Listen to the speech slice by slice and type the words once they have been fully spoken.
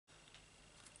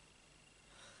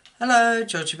Hello,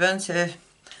 Georgie Burns here.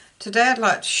 Today I'd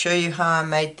like to show you how I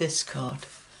made this card.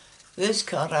 This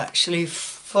card actually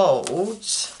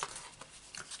folds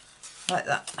like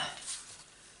that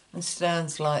and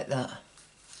stands like that.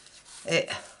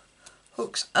 It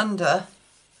hooks under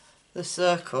the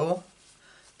circle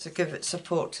to give it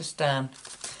support to stand.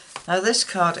 Now this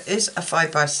card is a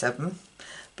 5x7,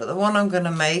 but the one I'm going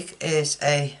to make is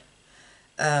a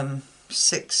 5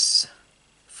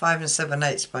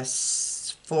 7/8 by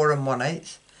 4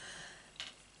 1/8,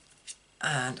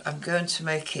 and I'm going to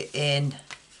make it in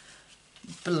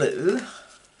blue,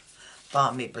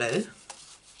 balmy blue.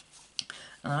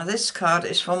 Now this card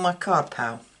is from my card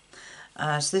pal,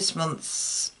 as this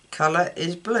month's colour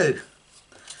is blue,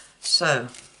 so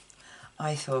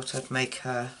I thought I'd make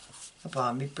her a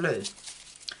balmy blue.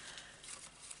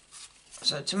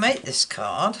 So to make this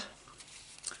card,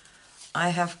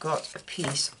 I have got a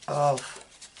piece of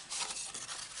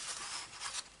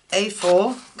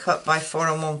A4 cut by 4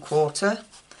 1/4.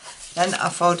 Then I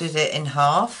folded it in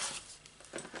half,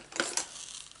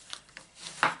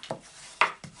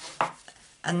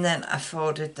 and then I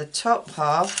folded the top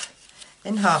half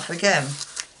in half again,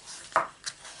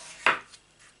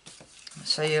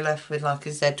 so you're left with like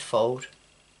a Z fold.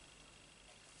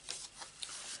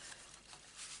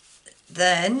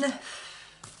 Then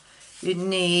you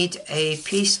need a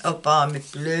piece of balmy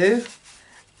blue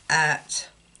at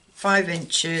 5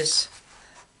 inches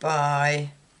by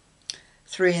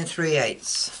 3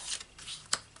 3/8.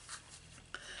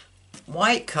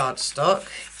 White cardstock,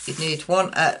 you need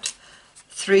one at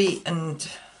 3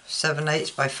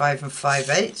 7/8 by 5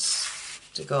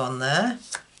 5/8 to go on there.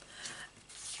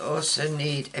 Also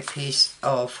need a piece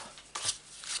of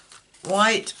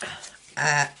white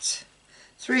at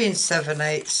 3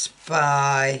 7/8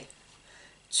 by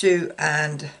 2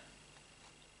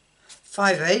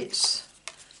 5/8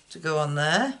 to go on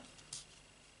there,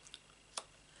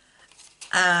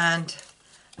 and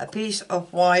a piece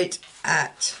of white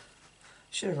at,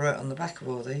 should have wrote on the back of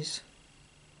all these,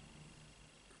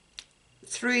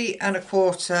 3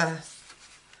 1/4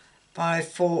 by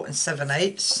 4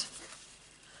 7/8.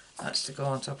 That's to go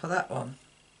on top of that one.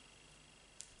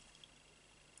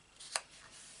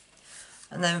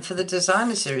 And then for the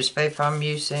designer series paper, I'm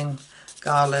using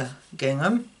Gala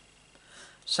gingham.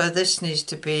 So this needs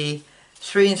to be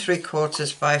 3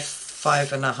 3/4 by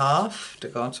 5 1/2 to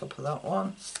go on top of that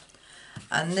one.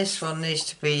 And this one needs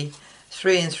to be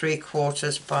 3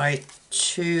 3/4 by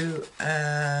 2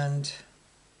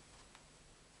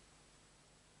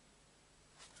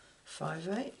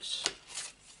 5/8.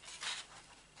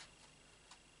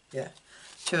 Yeah,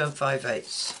 2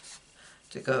 5/8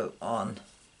 to go on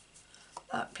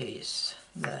that piece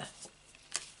there.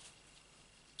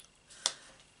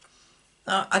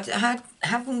 Now, I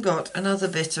haven't got another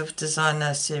bit of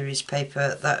designer series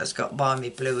paper that has got balmy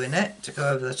blue in it to go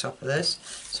over the top of this.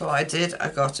 So what I did, I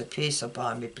got a piece of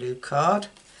balmy blue card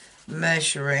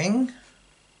measuring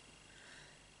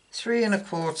 3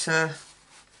 1/4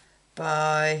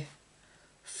 by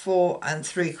 4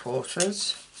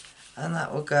 3/4, and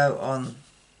that will go on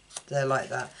there like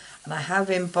that. And I have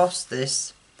embossed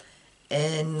this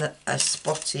in a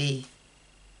spotty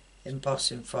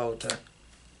embossing folder,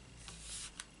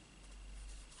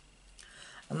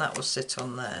 and that will sit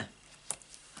on there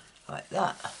like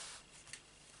that.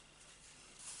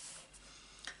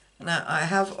 Now I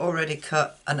have already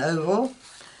cut an oval.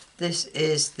 This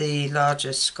is the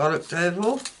largest scalloped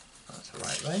oval, that's the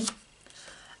right way.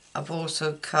 I've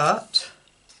also cut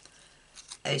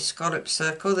a scallop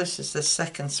circle. This is the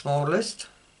second smallest,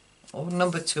 or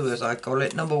number 2 as I call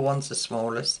it. Number 1's the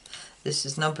smallest. This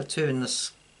is number 2 in the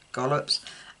scallops,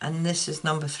 and this is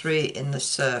number 3 in the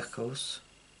circles.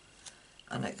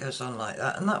 And it goes on like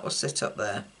that, and that will sit up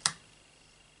there.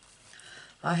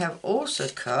 I have also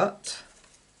cut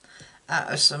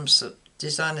out of some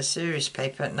designer series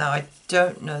paper. Now I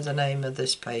don't know the name of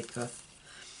this paper.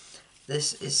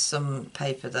 This is some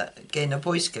paper that, again, a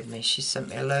boy's given me. She sent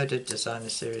me a load of designer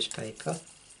series paper.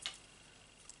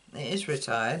 It is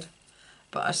retired,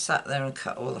 but I sat there and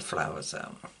cut all the flowers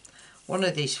out. One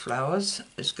of these flowers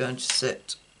is going to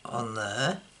sit on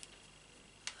there,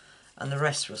 and the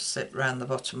rest will sit round the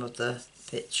bottom of the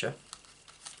picture.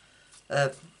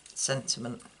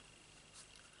 Sentiment.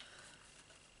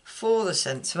 For the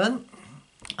sentiment,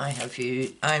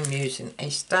 I'm using a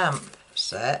stamp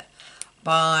set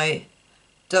by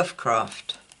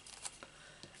Dovecraft,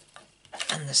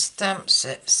 and the stamp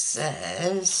set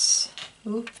says,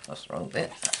 ooh, that's the wrong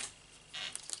bit.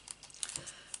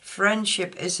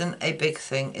 Friendship isn't a big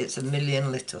thing, it's a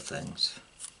million little things.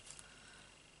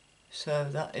 So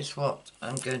that is what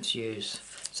I'm going to use.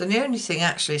 So the only thing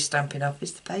actually Stampin' Up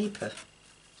is the paper.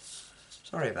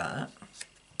 Sorry about that.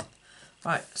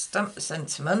 Right, stamp the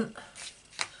sentiment,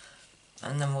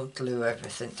 and then we'll glue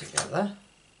everything together.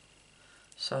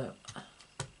 So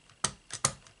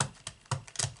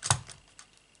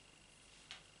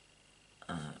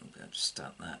I'm going to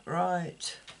stamp that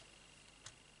right.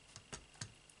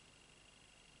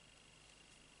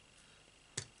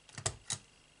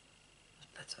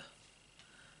 That's better.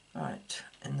 Right,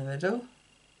 in the middle.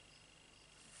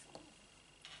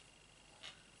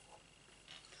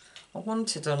 I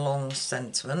wanted a long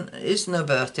sentiment. It is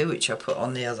Noberti, which I put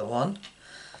on the other one.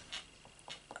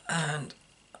 And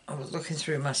I was looking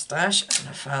through my stash and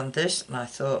I found this and I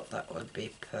thought that would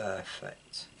be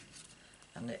perfect.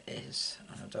 And it is.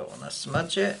 And I don't want to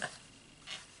smudge it.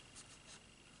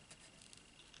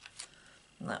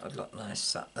 And that would look nice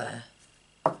sat there.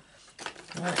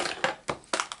 Right.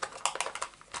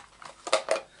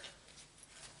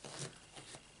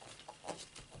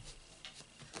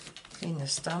 Clean the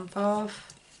stamp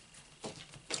off.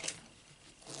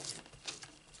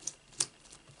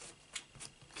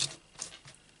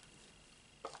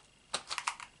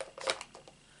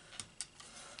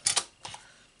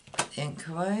 Put the ink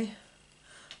away.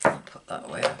 I'll put that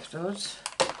away afterwards.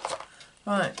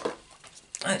 Right,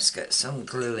 let's get some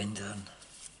gluing done.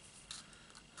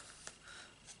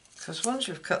 Because once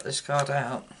you've cut this card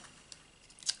out,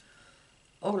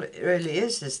 all it really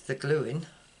is the gluing.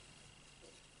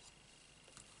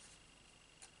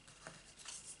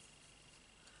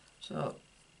 So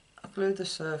I'll glue the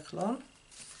circle on.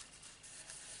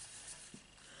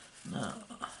 Now,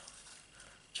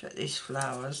 check these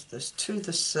flowers. There's two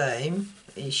the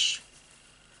same-ish.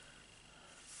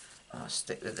 I'll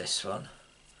stick with this one.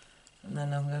 And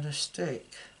then I'm going to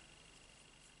stick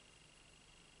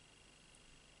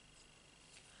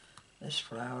this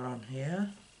flower on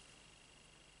here.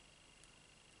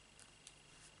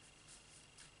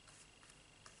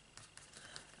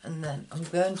 And then I'm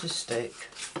going to stick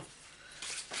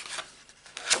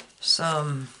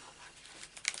some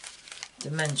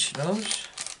dimensionals.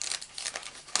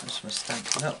 That's my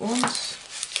Stampin' Up ones.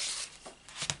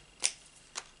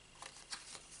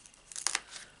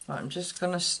 Right, I'm just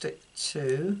going to stick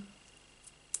two.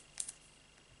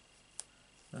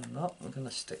 No, I'm not. I'm going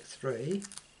to stick three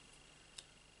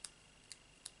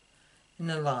in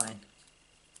a line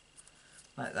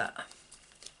like that.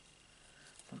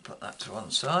 I'll put that to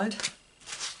one side.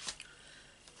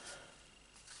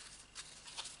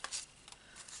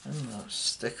 And I'll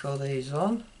stick all these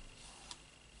on.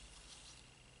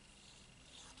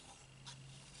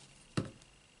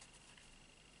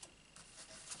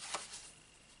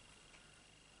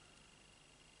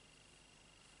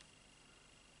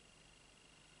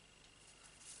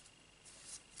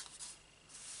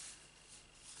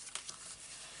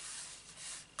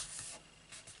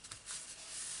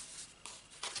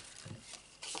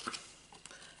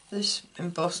 This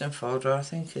embossing folder I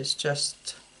think is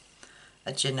just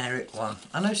a generic one.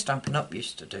 I know Stampin' Up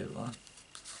used to do one.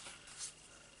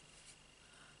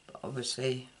 But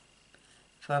obviously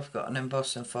if I've got an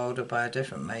embossing folder by a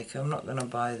different maker, I'm not going to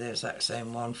buy the exact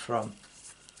same one from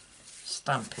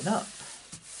Stampin' Up.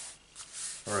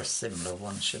 Or a similar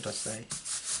one, should I say.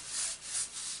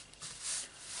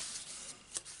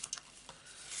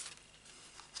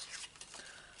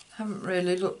 I haven't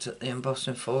really looked at the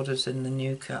embossing folders in the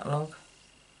new catalogue.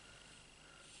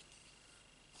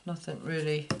 Nothing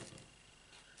really,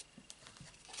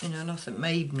 you know, nothing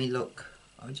made me look.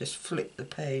 I just flicked the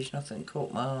page, nothing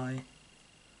caught my eye.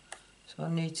 So I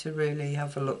need to really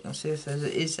have a look and see if there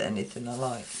is anything I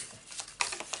like.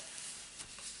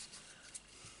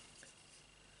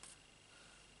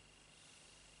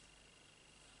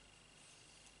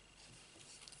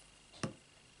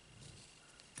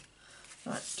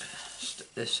 Right,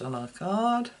 stick this on our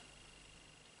card.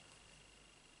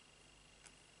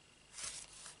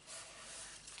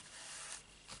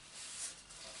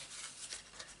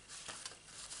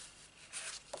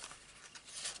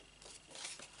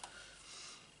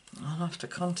 I'll have to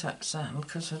contact Sam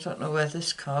because I don't know where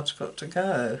this card's got to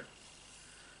go.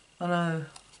 I know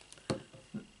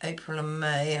April and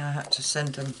May I had to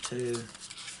send them to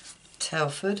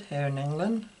Telford here in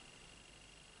England,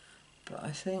 but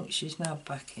I think she's now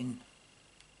back in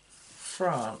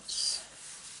France.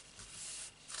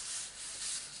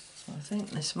 So I think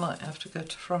this might have to go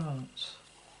to France.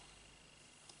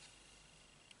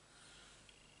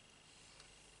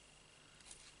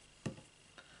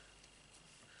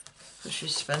 But she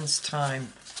spends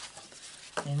time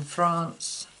in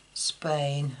France,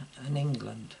 Spain and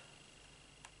England.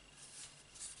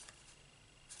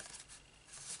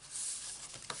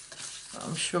 But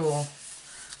I'm sure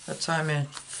the time in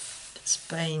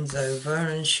Spain's over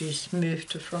and she's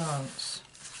moved to France.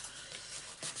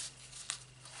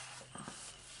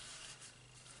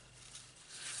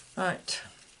 Right,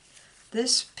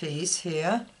 this piece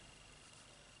here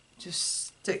just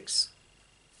sticks,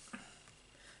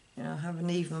 you know, have an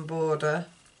even border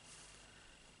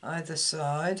either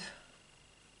side,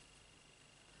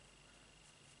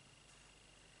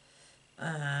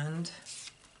 and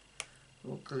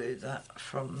we'll glue that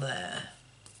from there.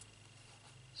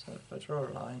 So if I draw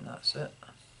a line, that's it.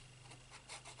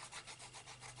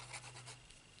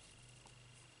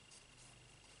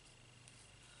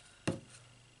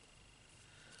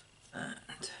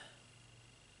 And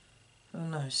a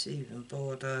nice even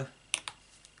border.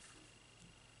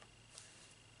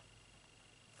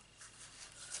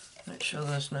 Make sure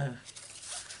there's no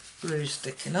glue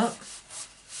sticking up.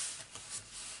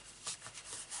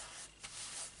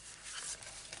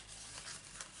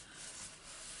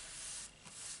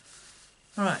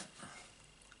 Right,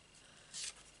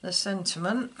 the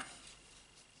sentiment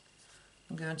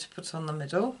I'm going to put on the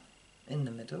middle, in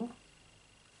the middle,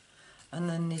 and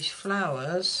then these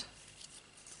flowers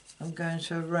I'm going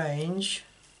to arrange.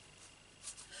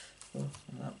 Oh,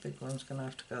 that big one's going to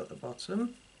have to go at the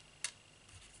bottom.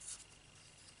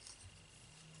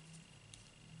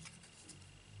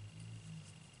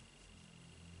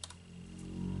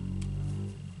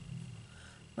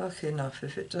 Lucky enough,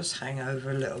 if it does hang over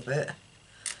a little bit,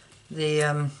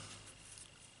 the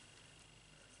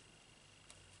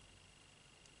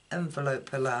envelope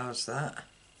allows that.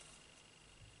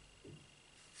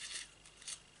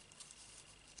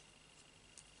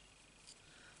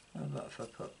 How about if I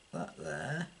put that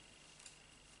there,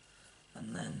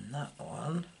 and then that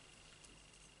one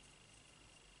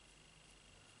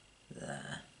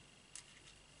there.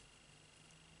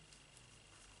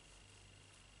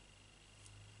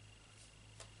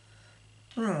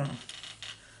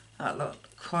 That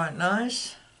looked quite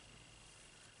nice.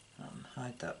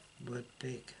 Hide that word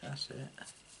big, that's it.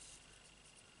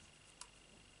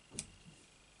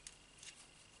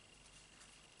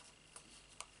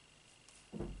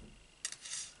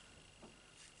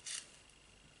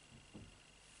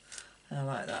 I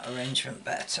like that arrangement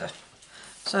better.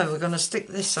 So we're going to stick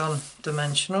this on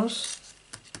dimensionals.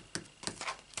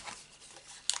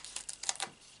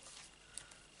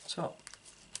 Top,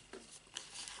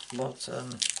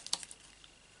 bottom,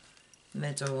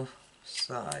 middle,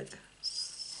 side.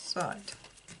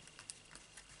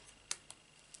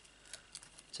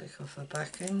 Take off the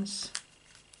backings.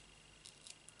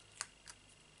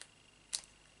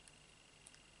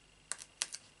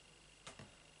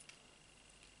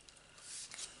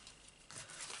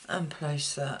 And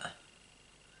place that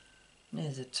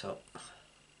near the top.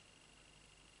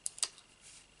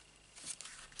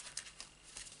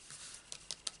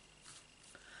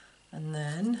 And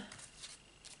then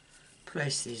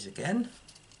place these again.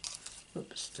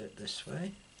 Oops, do it this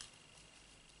way.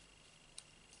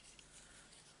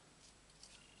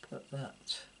 Put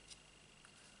that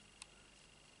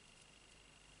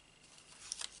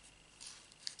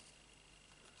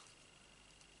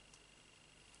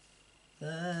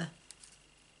there,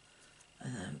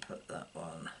 and then put that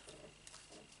one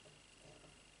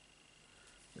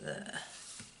there.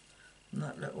 And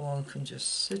that little one can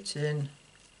just sit in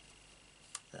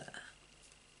there.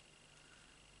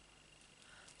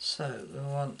 So we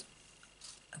want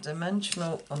a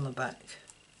dimensional on the back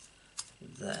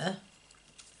there,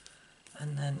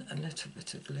 and then a little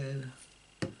bit of glue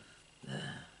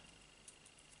there.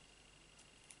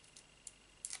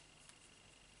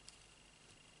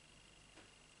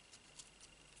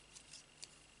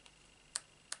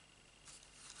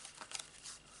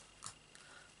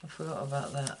 I forgot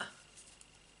about that.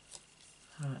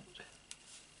 Right.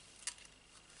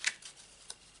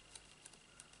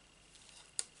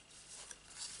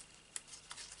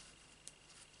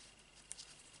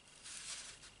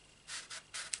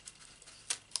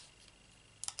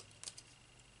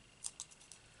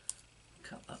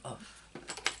 Cut that off.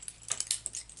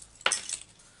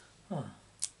 Oh.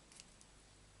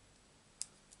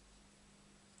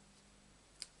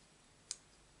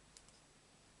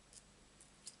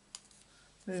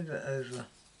 Move it over.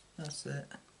 That's it.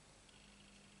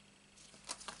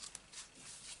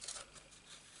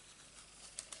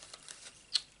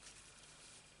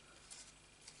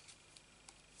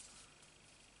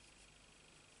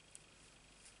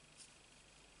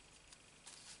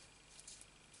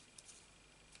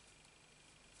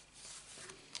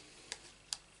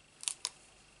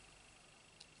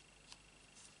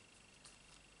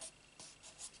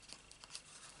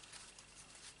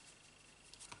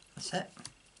 That's it.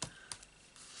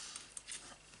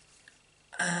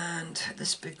 And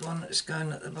this big one that's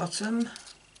going at the bottom,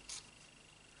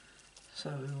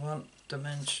 so we want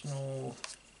dimensional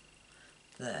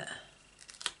there.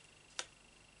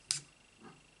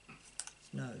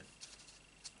 No,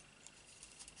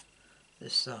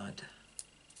 this side.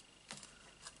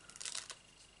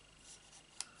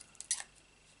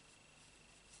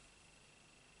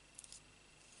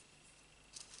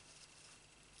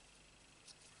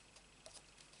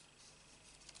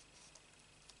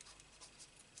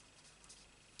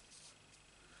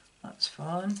 That's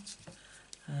fine,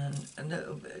 and a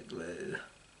little bit of glue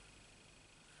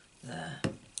there.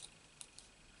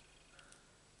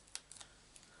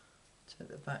 Take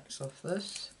the backs off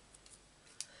this.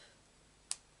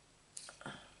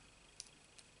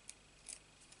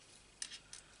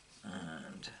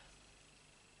 And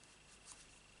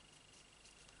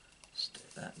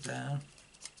stick that down.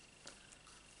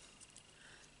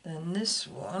 Then this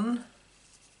one,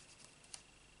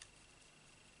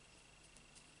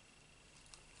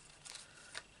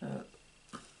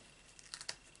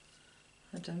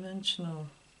 a dimensional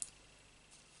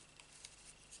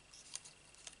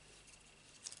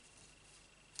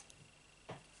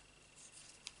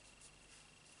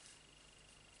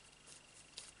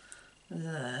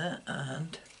there,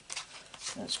 and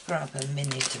let's grab a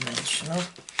mini dimensional.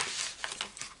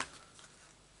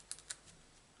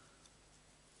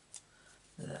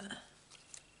 There.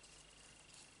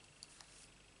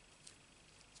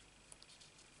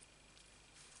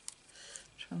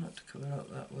 Try not to cover up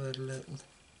that word a little.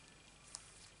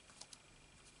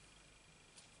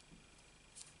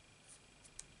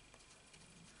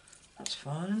 That's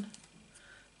fine.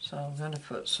 So I'm going to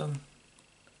put some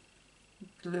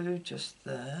glue just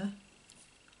there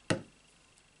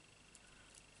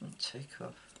and take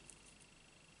off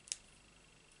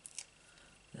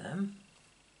them.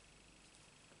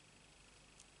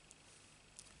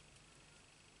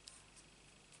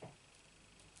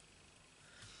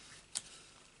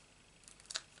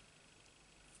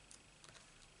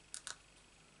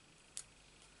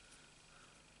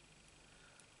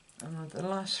 And with the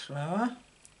last flower,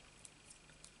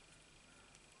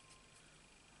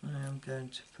 I am going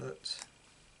to put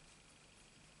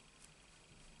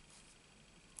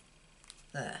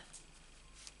there.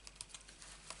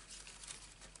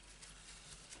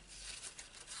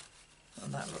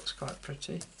 And that looks quite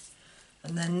pretty.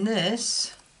 And then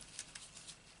this,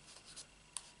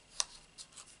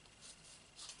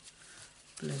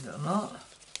 believe it or not,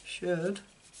 should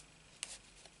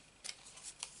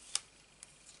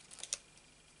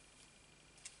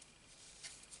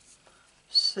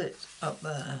sit up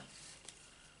there.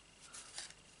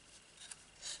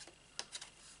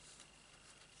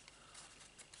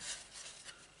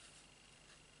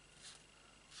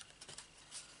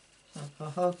 So if I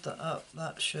hold that up,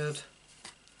 that should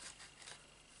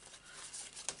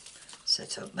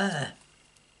sit up there.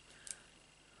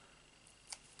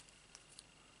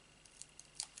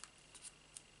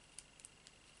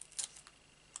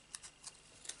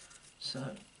 So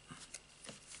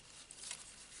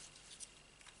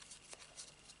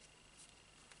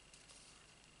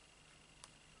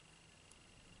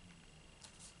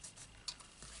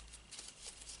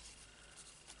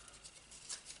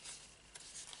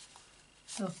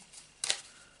oh.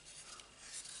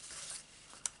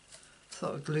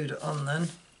 Thought I glued it on then.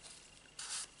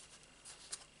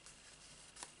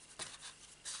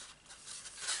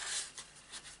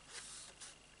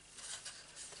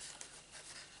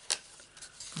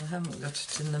 I haven't got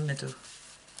it in the middle.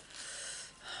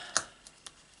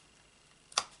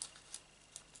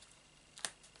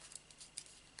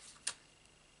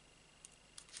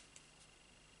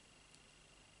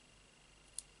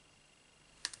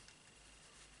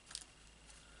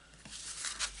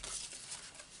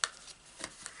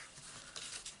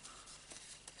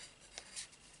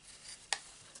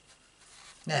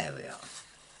 There we are.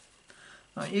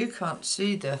 Now you can't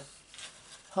see the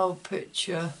whole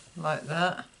picture like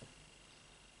that.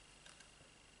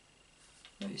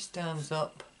 It stands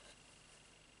up,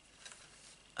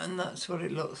 and that's what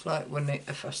it looks like when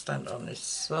if I stand on this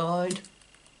side.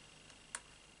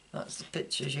 That's the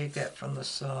pictures you get from the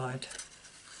side.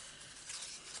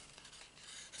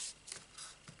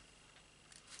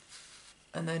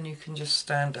 And then you can just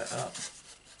stand it up.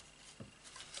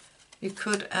 You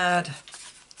could add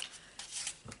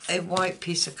a white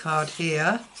piece of card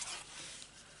here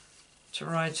to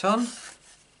write on.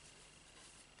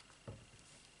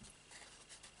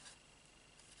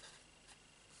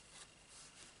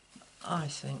 I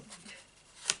think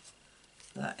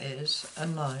that is a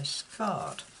nice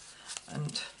card,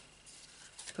 and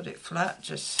put it flat,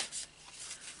 just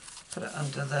put it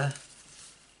under the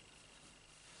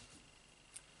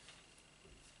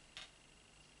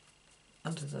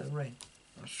under the ring.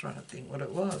 I was trying to think what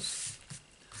it was.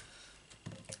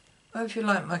 Well, if you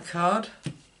like my card,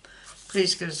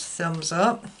 please give us a thumbs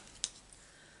up.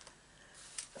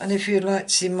 And if you'd like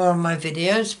to see more of my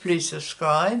videos, please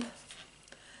subscribe.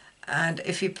 And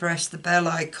if you press the bell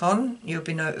icon, you'll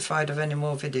be notified of any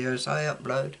more videos I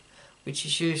upload, which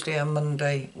is usually on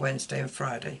Monday, Wednesday and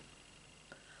Friday.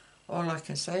 All I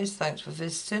can say is thanks for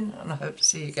visiting, and I hope to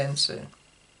see you again soon.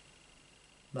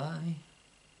 Bye.